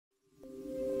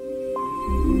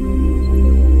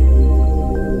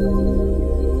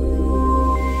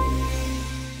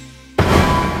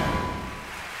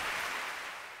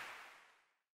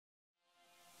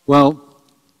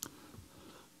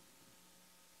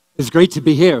It's great to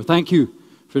be here. Thank you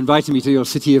for inviting me to your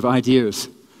city of ideas.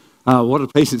 What a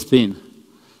place it's been.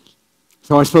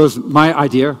 So I suppose my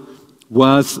idea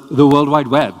was the World Wide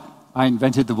Web. I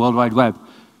invented the World Wide Web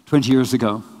 20 years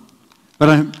ago. But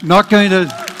I'm not going to...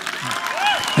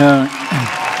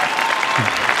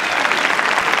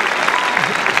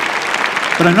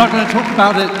 but I'm not going to talk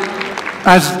about it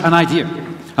as an idea.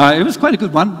 It was quite a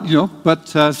good one, you know, but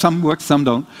some work, some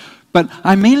don't. But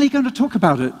I'm mainly going to talk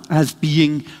about it as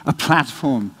being a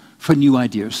platform for new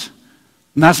ideas.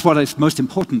 And that's what is most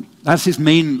important. That's his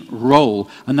main role,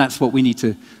 and that's what we need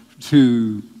to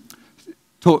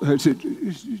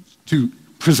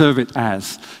preserve it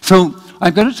as. So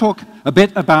I'm going to talk a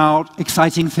bit about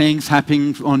exciting things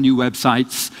happening on new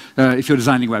websites, if you're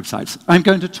designing websites. I'm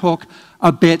going to talk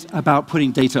a bit about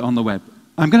putting data on the web.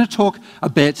 I'm going to talk a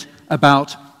bit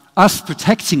about us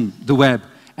protecting the web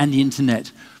and the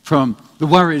internet from the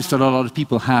worries that a lot of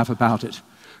people have about it.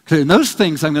 And those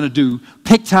things I'm going to do,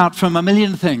 picked out from a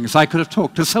million things I could have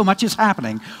talked, because so much is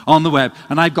happening on the web,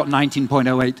 and I've got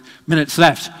 19.08 minutes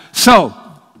left. So,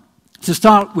 to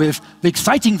start with the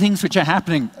exciting things which are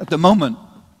happening at the moment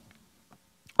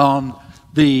on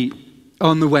the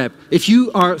web. If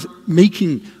you are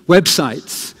making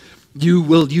websites, you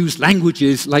will use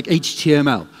languages like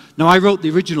HTML. Now, I wrote the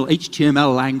original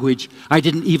HTML language. I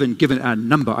didn't even give it a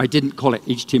number. I didn't call it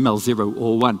HTML 0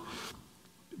 or 1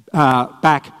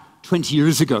 back 20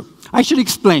 years ago. I should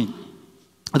explain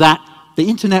that the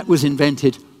internet was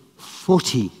invented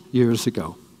 40 years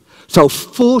ago. So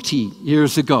 40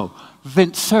 years ago,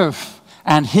 Vint Cerf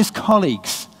and his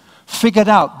colleagues figured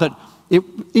out that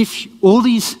if all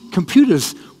these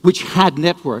computers which had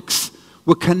networks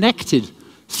were connected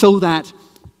so that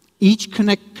each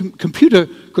computer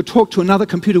could talk to another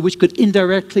computer, which could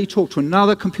indirectly talk to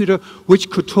another computer,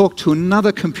 which could talk to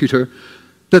another computer,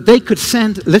 that they could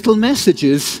send little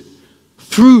messages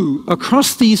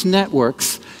across these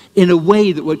networks in a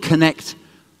way that would connect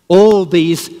all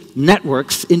these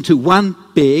networks into one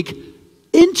big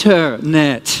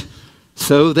internet.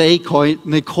 So they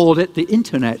called it the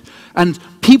internet. And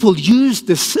people used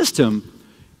this system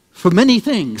for many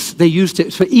things. They used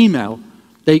it for email.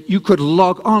 You could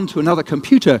log on to another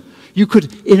computer. You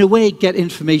could, in a way, get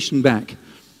information back.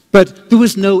 But there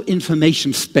was no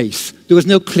information space. There was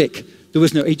no click. There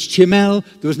was no HTML.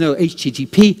 There was no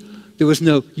HTTP. There was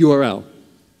no URL.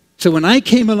 So when I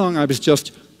came along, I was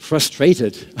just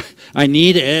frustrated. I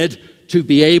needed to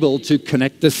be able to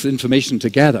connect this information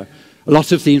together. A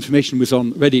lot of the information was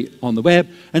already on the web,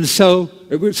 and so,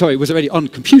 it was already on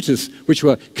computers which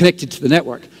were connected to the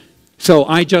network. So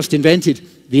I just invented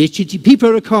the HTTP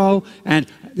protocol and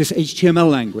this HTML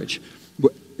language,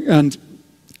 and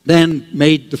then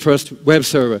made the first web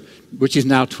server, which is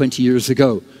now 20 years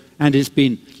ago, and it's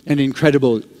been an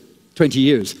incredible 20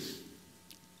 years.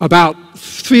 About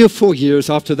 3 or 4 years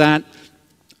after that,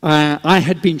 I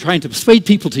had been trying to persuade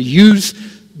people to use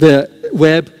the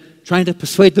web, trying to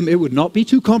persuade them it would not be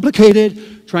too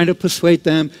complicated, trying to persuade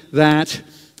them that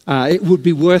it would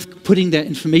be worth putting their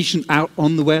information out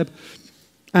on the web.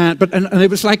 And it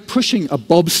was like pushing a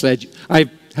bobsled. I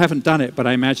haven't done it, but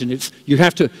I imagine first you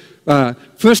have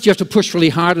to push really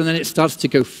hard, and then it starts to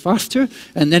go faster,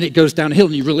 and then it goes downhill,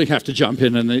 and you really have to jump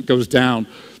in, and then it goes down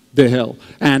the hill.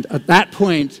 And at that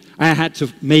point, I had to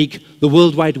make the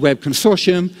World Wide Web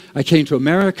Consortium. I came to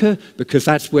America because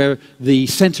that's where the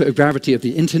center of gravity of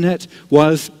the internet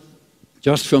was,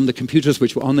 just from the computers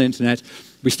which were on the internet.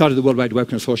 We started the World Wide Web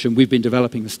Consortium. We've been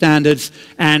developing the standards.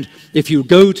 And if you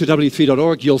go to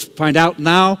w3.org, you'll find out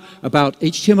now about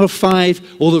HTML5,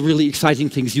 all the really exciting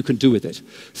things you can do with it.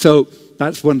 So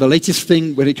that's one of the latest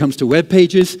things when it comes to web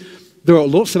pages. There are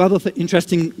lots of other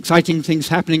interesting, exciting things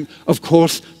happening. Of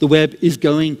course, the web is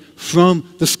going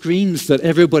from the screens that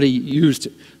everybody used,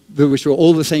 which were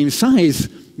all the same size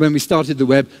when we started the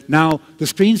web. Now the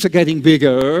screens are getting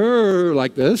bigger,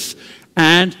 like this,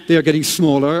 and they're getting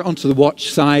smaller onto the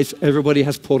watch size. Everybody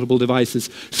has portable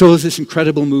devices. So there's this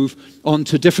incredible move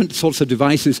onto different sorts of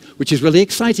devices, which is really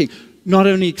exciting. Not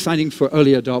only exciting for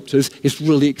early adopters, it's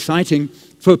really exciting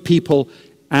for people,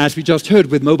 as we just heard,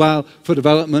 with mobile for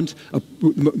development.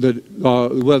 The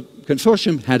World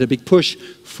Consortium had a big push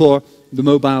for the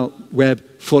mobile web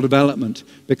for development,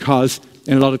 because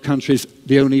in a lot of countries,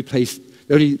 the only place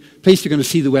you're going to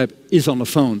see the web is on the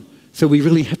phone. So we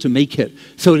really have to make it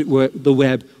so that the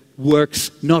web works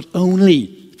not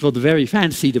only for the very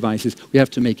fancy devices, we have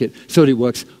to make it so that it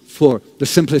works for the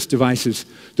simplest devices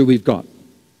that we've got.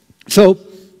 So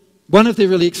one of the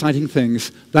really exciting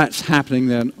things that's happening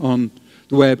then on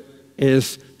the web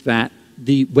is that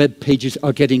the web pages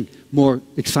are getting more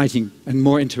exciting and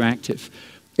more interactive.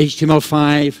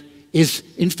 HTML5 is,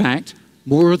 in fact,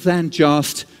 more than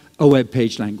just a web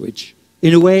page language.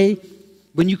 In a way,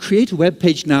 when you create a web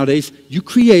page nowadays, you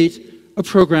create a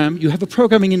program, you have a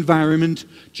programming environment,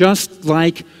 just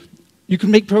like you can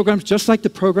make programs just like the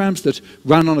programs that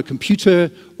run on a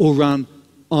computer or run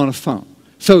on a phone.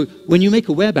 So when you make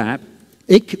a web app,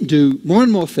 it can do more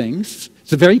and more things.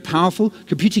 It's a very powerful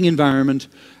computing environment,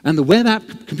 and the web app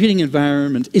computing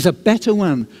environment is a better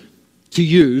one to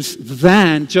use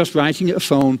than just writing a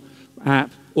phone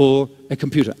app or a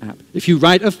computer app. If you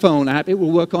write a phone app, it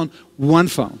will work on one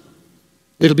phone.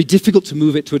 It'll be difficult to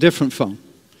move it to a different phone.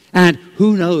 And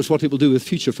who knows what it will do with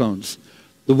future phones.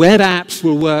 The web apps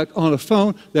will work on a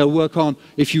phone. They'll work on,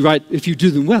 if you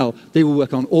do them well, they will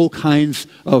work on all kinds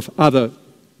of other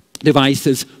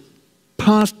devices,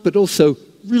 past, but also,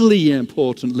 really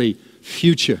importantly,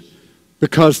 future.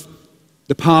 Because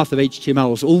the path of HTML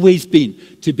has always been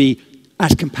to be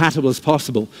as compatible as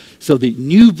possible. So the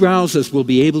new browsers will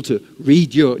be able to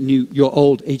read your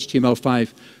old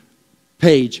HTML5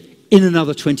 page in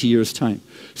another 20 years' time.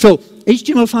 So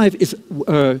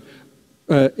HTML5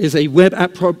 is a web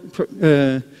app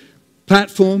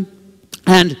platform,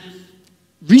 and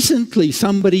recently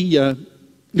there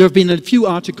have been a few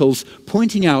articles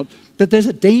pointing out that there's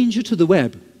a danger to the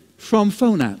web from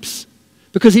phone apps.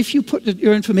 Because if you put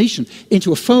your information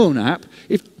into a phone app,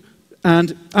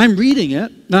 and I'm reading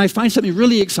it, and I find something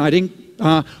really exciting,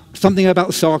 something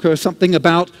about soccer, something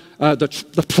about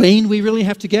the plane we really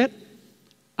have to get,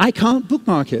 I can't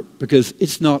bookmark it because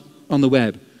it's not on the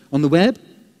web. On the web,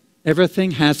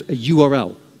 everything has a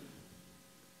URL.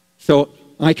 So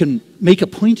I can make a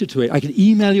pointer to it. I can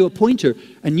email you a pointer,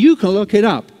 and you can look it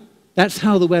up. That's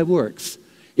how the web works.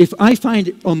 If I find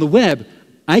it on the web,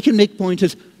 I can make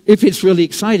pointers. If it's really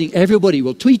exciting, everybody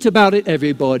will tweet about it,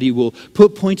 everybody will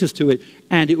put pointers to it,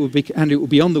 and it will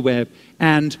be on the web.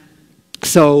 And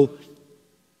so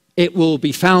it will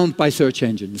be found by search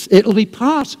engines. It will be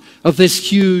part of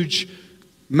this huge,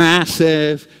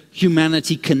 massive,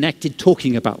 humanity-connected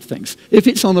talking about things. If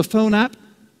it's on a phone app,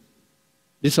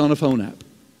 it's on a phone app.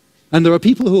 And there are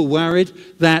people who are worried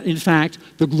that, in fact,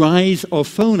 the rise of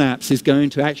phone apps is going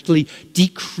to actually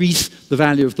decrease the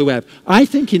value of the web. I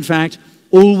think, in fact,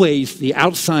 always the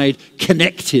outside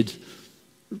connected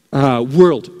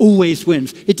world always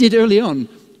wins. It did early on.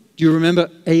 Do you remember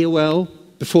AOL,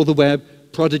 before the web,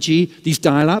 Prodigy, these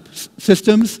dial-up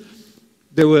systems?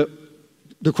 The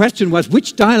question was,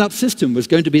 which dial-up system was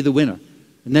going to be the winner?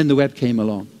 And then the web came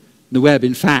along. The web,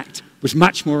 in fact, was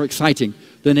much more exciting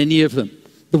than any of them.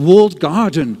 The walled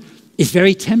garden is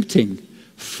very tempting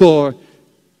for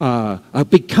a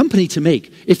big company to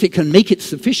make, if it can make it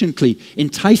sufficiently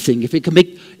enticing, if it can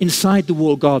make inside the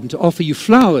walled garden to offer you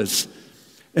flowers,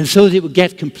 and so that it will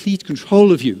get complete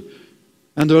control of you.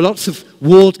 And there are lots of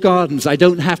walled gardens. I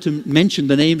don't have to mention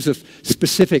the names of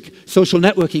specific social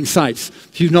networking sites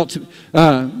for you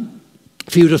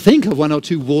to think of one or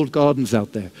two walled gardens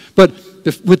out there. But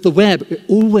with the web,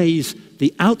 always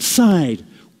the outside,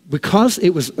 because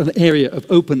it was an area of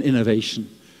open innovation,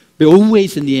 they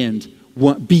always, in the end,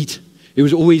 beat. It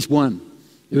was always won.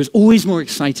 It was always more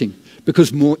exciting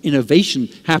because more innovation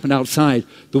happened outside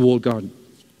the walled garden.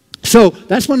 So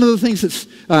that's one of the things that's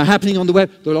happening on the web.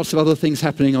 There are lots of other things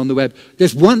happening on the web.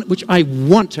 There's one which I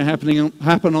want to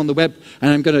happen on the web,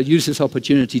 and I'm going to use this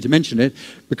opportunity to mention it,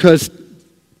 because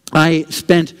I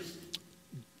spent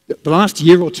the last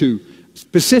year or two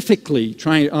specifically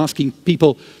asking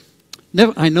people,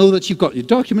 I know that you've got your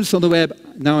documents on the web,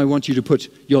 now I want you to put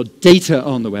your data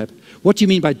on the web. What do you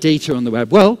mean by data on the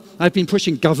web? Well, I've been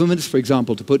pushing governments, for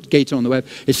example, to put data on the web.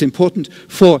 It's important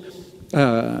for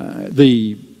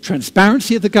the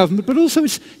transparency of the government, but also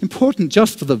it's important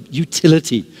just for the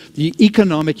utility, the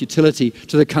economic utility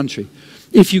to the country.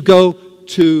 If you go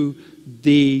to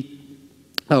there's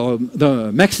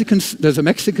a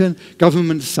Mexican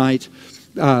government site,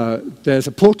 there's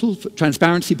a portal,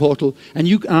 transparency portal, and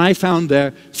I found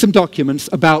there some documents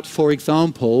about, for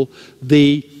example,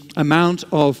 the amount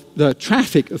of the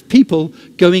traffic of people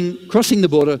crossing the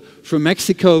border from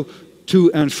Mexico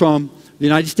to and from the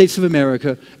United States of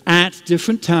America at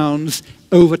different towns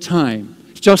over time.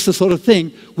 It's just the sort of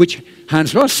thing which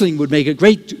Hans Rosling would be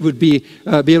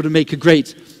able to make a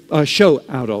great show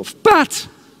out of. But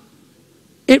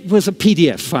it was a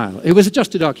PDF file. It was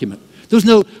just a document.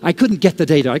 I couldn't get the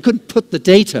data. I couldn't put the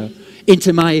data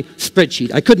into my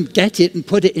spreadsheet. I couldn't get it and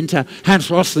put it into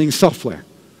Hans Rosling's software.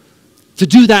 To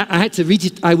do that, I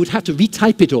would have to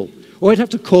retype it all, or I'd have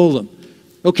to call them.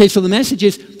 Okay, so the message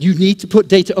is you need to put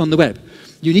data on the web.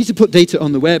 You need to put data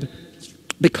on the web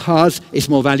because it's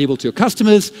more valuable to your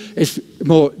customers, it's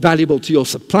more valuable to your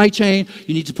supply chain.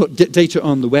 You need to put data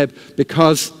on the web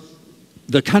because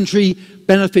the country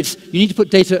benefits. You need to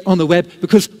put data on the web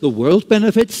because the world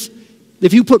benefits.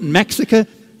 If you put Mexico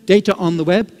data on the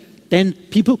web, then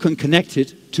people can connect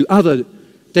it to other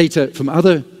data from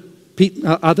other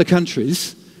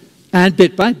countries, and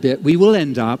bit by bit we will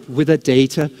end up with a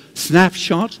data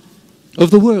snapshot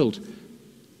of the world.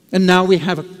 And now we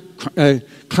have a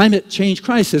climate change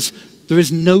crisis. There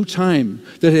is no time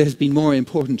that it has been more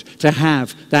important to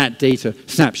have that data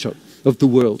snapshot of the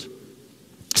world.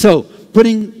 So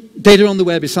putting data on the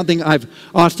web is something I've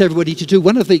asked everybody to do.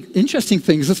 One of the interesting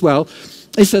things as well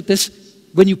is that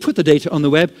when you put the data on the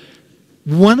web,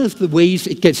 one of the ways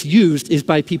it gets used is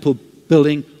by people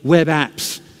building web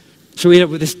apps. So we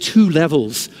have these two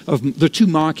levels of the two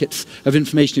markets of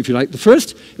information, if you like. The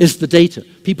first is the data.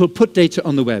 People put data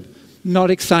on the web. Not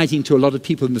exciting to a lot of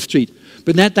people in the street.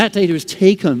 But that data is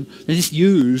taken and is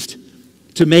used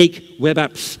to make web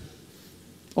apps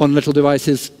on little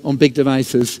devices, on big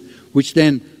devices, which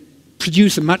then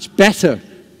produce a much better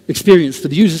experience for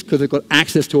the users because they've got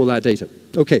access to all that data.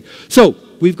 Okay, so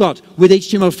we've got, with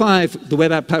HTML5, the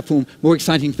web app platform, more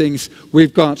exciting things.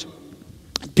 We've got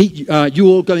you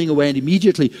all going away and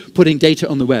immediately putting data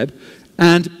on the web.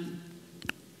 And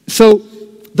so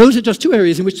those are just two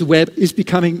areas in which the web is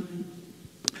becoming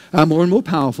more and more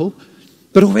powerful.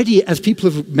 But already, as people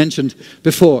have mentioned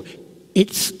before,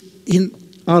 it's in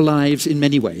our lives in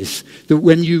many ways. That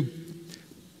when you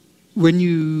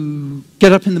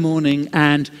get up in the morning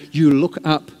and you look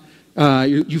up,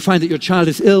 you find that your child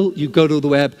is ill, you go to the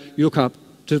web, you look up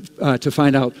to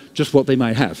find out just what they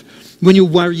might have. When you're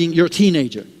worrying, you're a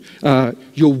teenager,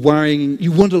 you're worrying,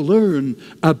 you want to learn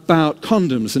about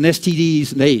condoms and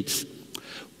STDs and AIDS.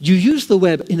 You use the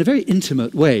web in a very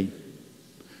intimate way.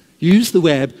 You use the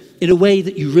web in a way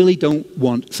that you really don't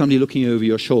want somebody looking over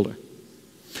your shoulder.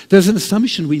 There's an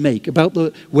assumption we make about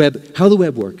the web, how the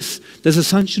web works. There's an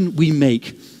assumption we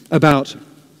make about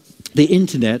the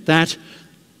internet that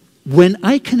when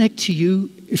I connect to you,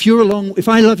 if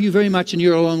I love you very much and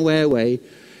you're a long way away,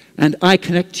 and I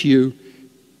connect to you,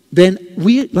 then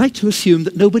we like to assume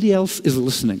that nobody else is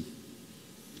listening.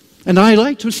 And I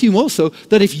like to assume also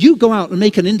that if you go out and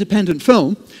make an independent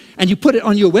film and you put it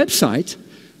on your website,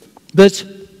 that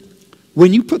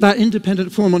when you put that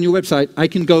independent film on your website, I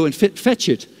can go and fetch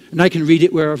it, and I can read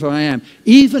it wherever I am.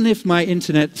 Even if my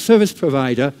internet service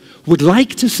provider would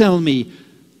like to sell me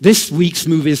this week's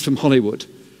movies from Hollywood,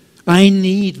 I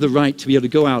need the right to be able to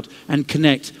go out and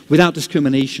connect without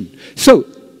discrimination. So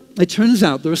it turns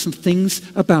out there are some things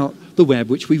about the web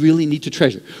which we really need to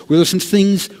treasure. There are some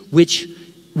things which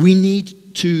we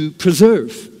need to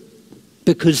preserve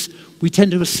because we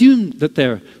tend to assume that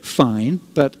they're fine,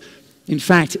 but in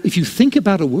fact, if you think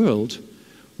about a world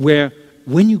where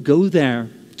when you go there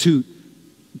to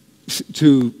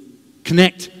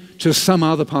connect to some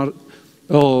other part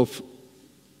of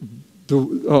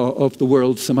the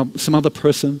world, some other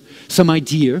person, some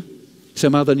idea,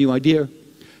 some other new idea,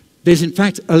 there's in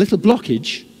fact a little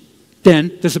blockage,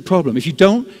 then there's a problem. If you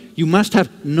don't, you must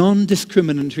have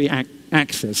non-discriminatory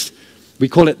access. We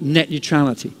call it net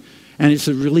neutrality. And it's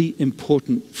a really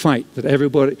important fight that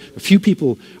a few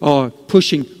people are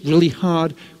pushing really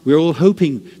hard. We're all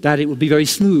hoping that it will be very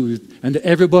smooth and that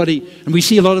and we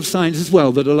see a lot of signs as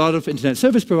well that a lot of internet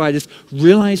service providers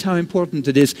realize how important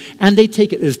it is, and they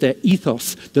take it as their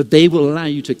ethos that they will allow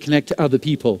you to connect to other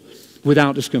people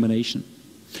without discrimination.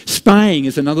 Spying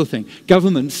is another thing.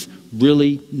 Governments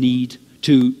really need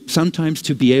sometimes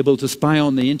to be able to spy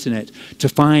on the internet to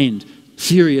find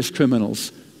serious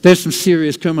criminals. There's some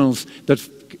serious criminals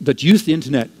that use the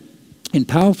internet in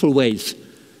powerful ways,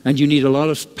 and you need a lot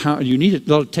of power, you need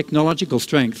a lot of technological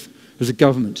strength as a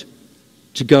government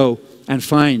to go and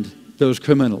find those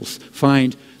criminals,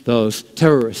 find those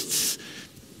terrorists.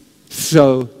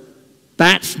 So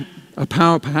that's a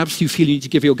power perhaps you feel you need to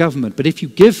give your government. But if you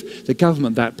give the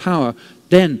government that power,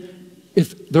 then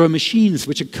if there are machines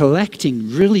which are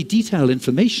collecting really detailed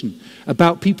information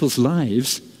about people's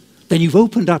lives, then you've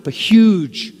opened up a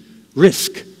huge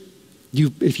risk.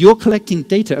 If you're collecting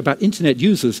data about internet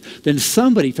users, then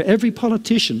for every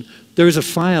politician, there is a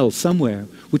file somewhere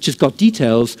which has got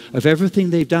details of everything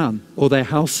they've done or their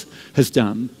house has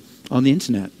done on the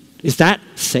internet. Is that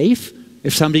safe?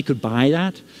 If somebody could buy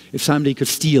that? If somebody could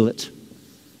steal it?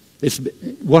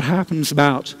 What happens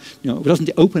about, doesn't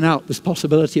it open out this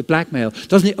possibility of blackmail?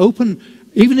 Doesn't it open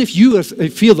Even if you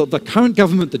feel that the current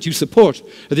government that you support,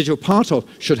 or that you're part of,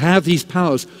 should have these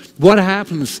powers, what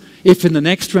happens if in the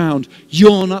next round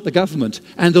you're not the government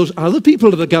and those other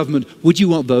people are the government? Would you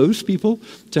want those people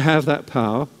to have that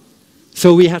power?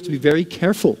 So we have to be very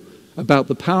careful about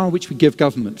the power which we give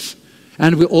governments.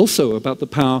 And we're also about the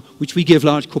power which we give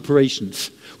large corporations.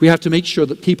 We have to make sure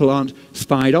that people aren't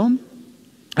spied on.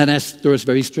 And as there is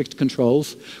very strict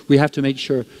controls, we have to make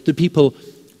sure that people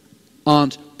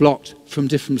aren't blocked from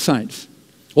different sites.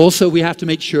 Also, we have to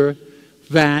make sure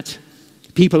that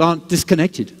people aren't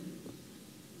disconnected.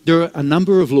 There are a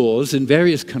number of laws in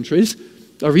various countries.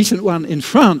 A recent one in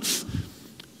France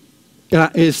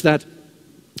is that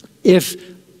if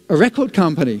a record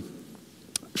company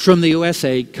from the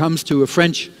USA comes to a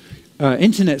French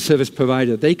internet service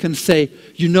provider, they can say,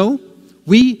 you know,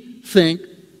 we think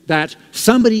that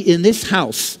somebody in this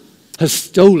house has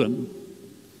stolen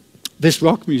this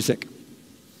rock music.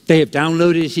 They have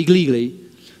downloaded it illegally.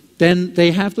 Then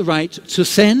they have the right to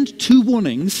send 2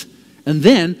 warnings and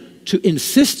then to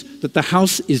insist that the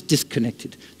house is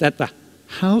disconnected, that the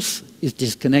house is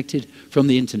disconnected from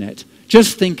the internet.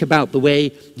 Just think about the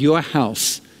way your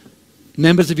house,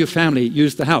 members of your family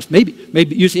use the house. Maybe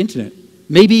use the internet.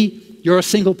 Maybe you're a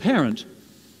single parent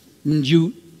and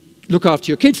you look after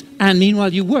your kids and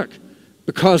meanwhile you work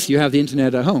because you have the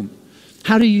internet at home.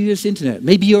 How do you use the internet?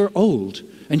 Maybe you're old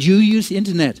and you use the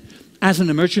internet as an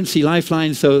emergency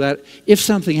lifeline so that if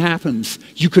something happens,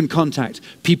 you can contact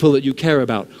people that you care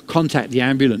about, contact the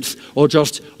ambulance, or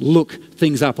just look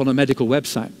things up on a medical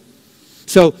website.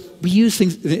 So we use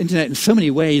the internet in so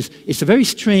many ways. It's a very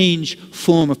strange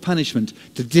form of punishment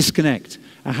to disconnect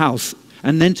a house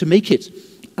and then to make it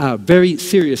a very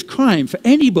serious crime for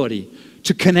anybody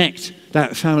to connect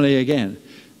that family again.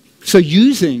 So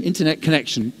using internet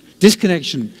connection,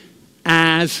 disconnection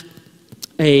as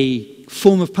a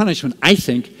form of punishment, I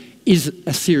think, is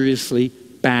a seriously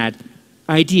bad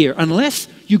idea, unless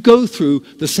you go through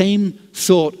the same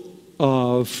sort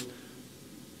of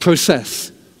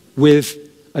process with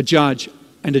a judge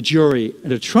and a jury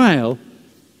and a trial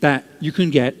that you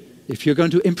can get if you're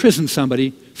going to imprison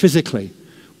somebody physically.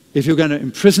 If you're going to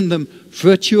imprison them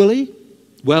virtually,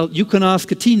 well, you can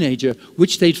ask a teenager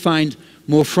which they'd find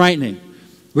more frightening,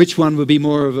 which one would be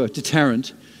more of a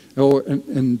deterrent,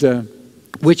 and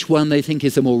which one they think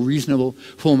is a more reasonable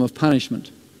form of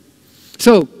punishment.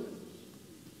 So,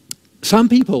 some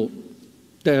people,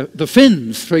 the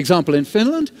Finns, for example, in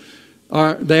Finland,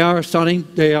 they are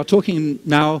talking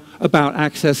now about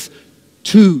access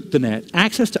to the net,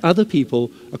 access to other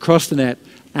people across the net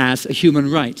as a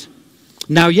human right.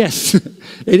 Now, yes,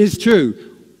 it is true.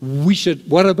 We should,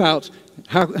 what about,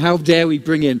 how dare we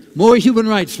bring in more human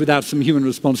rights without some human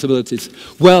responsibilities?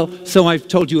 Well, so I've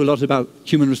told you a lot about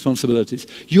human responsibilities.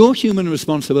 Your human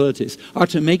responsibilities are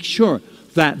to make sure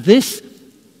that this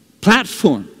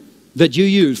platform that you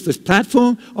use, this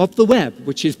platform of the web,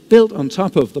 which is built on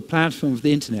top of the platform of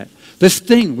the internet, this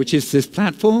thing which is this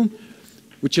platform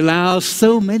which allows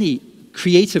so many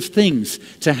creative things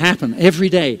to happen every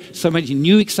day, so many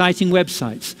new exciting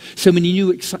websites, so many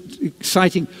new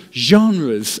exciting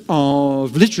genres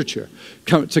of literature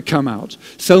to come out,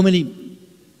 so many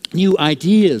new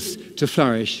ideas to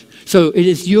flourish. So it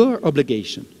is your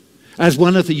obligation as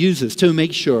one of the users to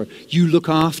make sure you look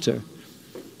after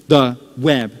the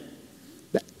web,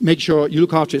 make sure you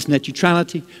look after its net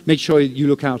neutrality, make sure you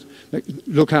look out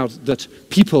that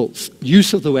people's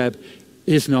use of the web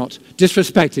is not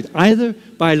disrespected either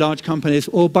by large companies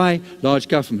or by large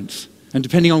governments. And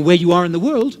depending on where you are in the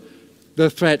world, the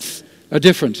threats are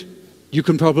different. You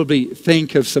can probably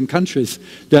think of some countries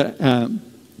that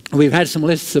we've had some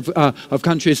lists of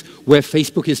countries where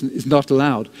Facebook is not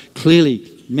allowed.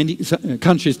 Clearly, many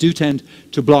countries do tend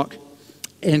to block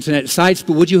internet sites,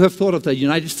 but would you have thought of the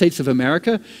United States of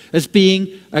America as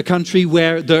being a country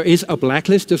where there is a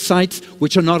blacklist of sites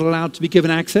which are not allowed to be given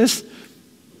access?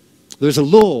 There's a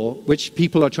law which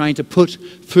people are trying to put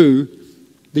through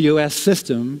the US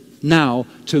system now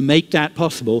to make that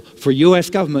possible for US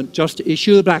government just to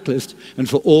issue a blacklist and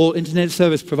for all internet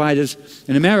service providers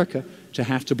in America to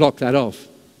have to block that off.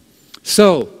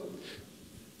 So,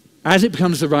 as it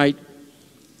becomes the right,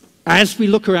 as we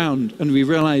look around and we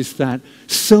realize that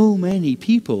so many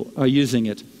people are using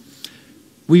it,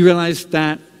 we realize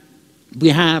that we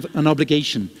have an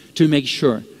obligation to make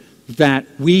sure that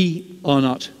we are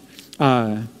not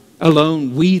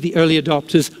alone, we the early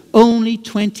adopters. Only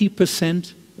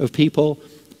 20% of people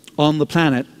on the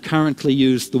planet currently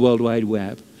use the World Wide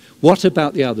Web. What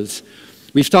about the others?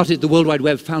 We've started the World Wide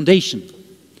Web Foundation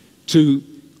to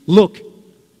look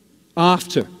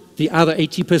after the other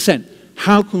 80%.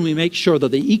 how can we make sure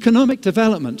that the economic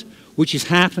development which is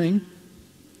happening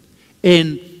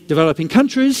in developing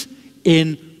countries,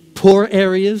 in poor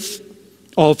areas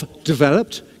of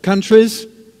developed countries,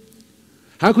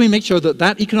 how can we make sure that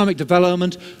that economic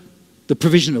development, the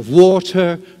provision of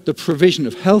water, the provision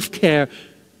of healthcare,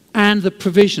 and the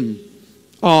provision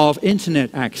of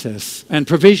internet access, and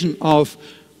provision of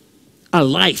a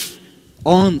life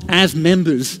as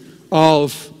members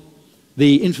of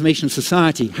the information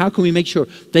society, how can we make sure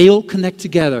they all connect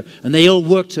together and they all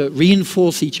work to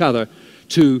reinforce each other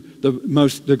to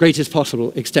the greatest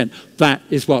possible extent? That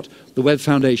is what the Web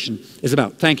Foundation is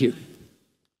about. Thank you.